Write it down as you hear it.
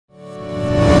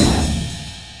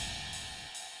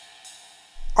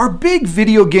Are big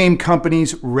video game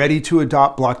companies ready to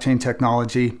adopt blockchain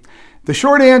technology? The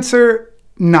short answer,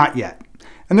 not yet.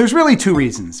 And there's really two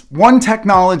reasons. One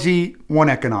technology, one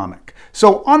economic.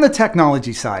 So on the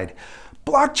technology side,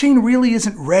 blockchain really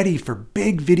isn't ready for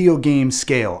big video game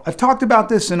scale. I've talked about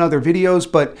this in other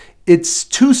videos, but it's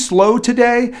too slow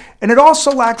today, and it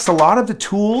also lacks a lot of the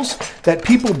tools that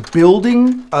people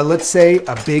building, let's say,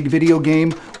 a big video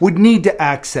game would need to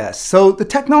access. So the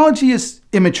technology is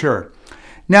immature.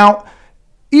 Now,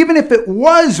 even if it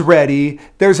was ready,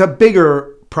 there's a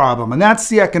bigger problem, and that's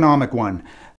the economic one.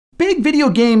 Big video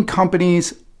game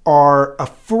companies are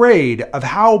afraid of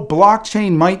how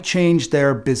blockchain might change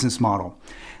their business model.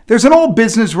 There's an old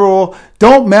business rule,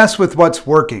 don't mess with what's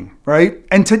working, right?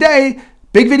 And today,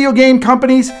 big video game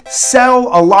companies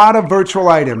sell a lot of virtual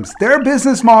items. Their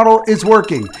business model is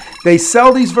working. They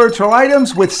sell these virtual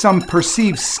items with some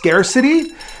perceived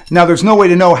scarcity. Now, there's no way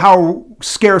to know how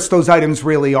scarce those items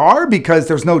really are because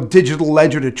there's no digital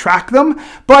ledger to track them.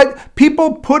 But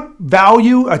people put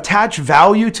value, attach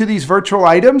value to these virtual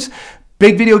items.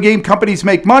 Big video game companies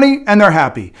make money and they're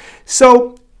happy.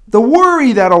 So the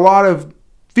worry that a lot of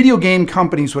video game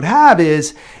companies would have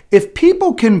is if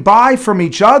people can buy from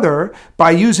each other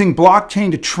by using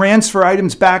blockchain to transfer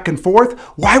items back and forth,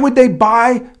 why would they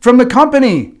buy from the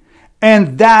company?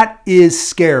 And that is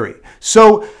scary.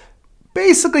 So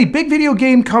basically, big video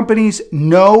game companies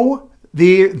know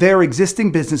their existing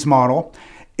business model.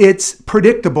 It's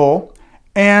predictable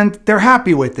and they're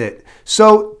happy with it.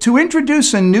 So to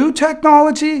introduce a new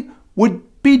technology would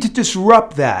be to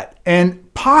disrupt that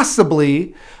and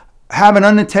possibly have an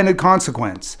unintended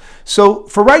consequence. So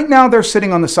for right now, they're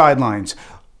sitting on the sidelines.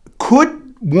 Could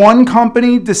one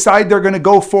company decide they're going to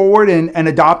go forward and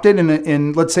adopt it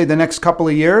in, let's say, the next couple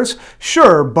of years?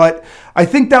 Sure, but I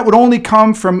think that would only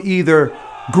come from either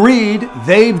greed,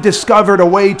 they've discovered a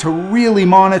way to really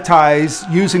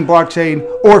monetize using blockchain,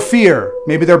 or fear.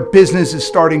 Maybe their business is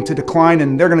starting to decline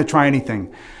and they're going to try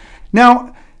anything.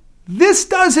 Now, this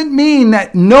doesn't mean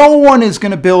that no one is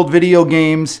going to build video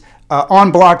games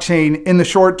on blockchain in the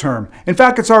short term. In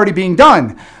fact, it's already being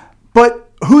done. But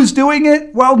who's doing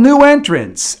it? Well, new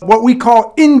entrants, what we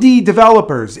call indie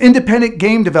developers, independent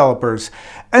game developers.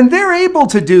 And they're able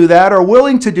to do that or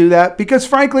willing to do that because,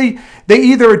 frankly, they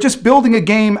either are just building a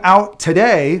game out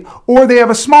today or they have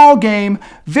a small game,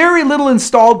 very little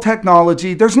installed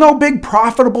technology. There's no big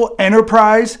profitable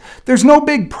enterprise. There's no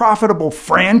big profitable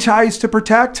franchise to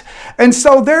protect. And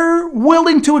so they're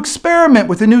willing to experiment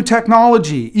with the new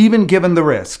technology, even given the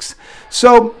risks.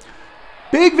 So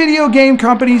big video game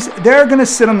companies, they're going to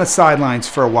sit on the sidelines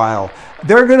for a while.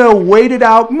 They're going to wait it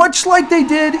out, much like they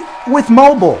did with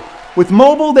mobile. With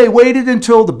mobile, they waited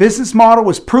until the business model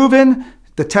was proven,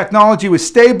 the technology was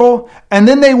stable, and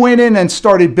then they went in and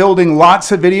started building lots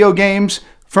of video games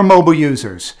for mobile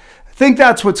users. I think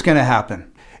that's what's going to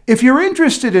happen. If you're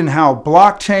interested in how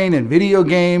blockchain and video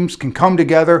games can come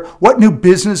together, what new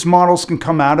business models can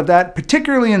come out of that,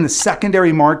 particularly in the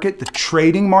secondary market, the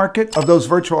trading market of those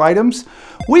virtual items,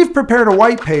 we've prepared a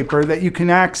white paper that you can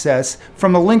access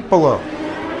from the link below.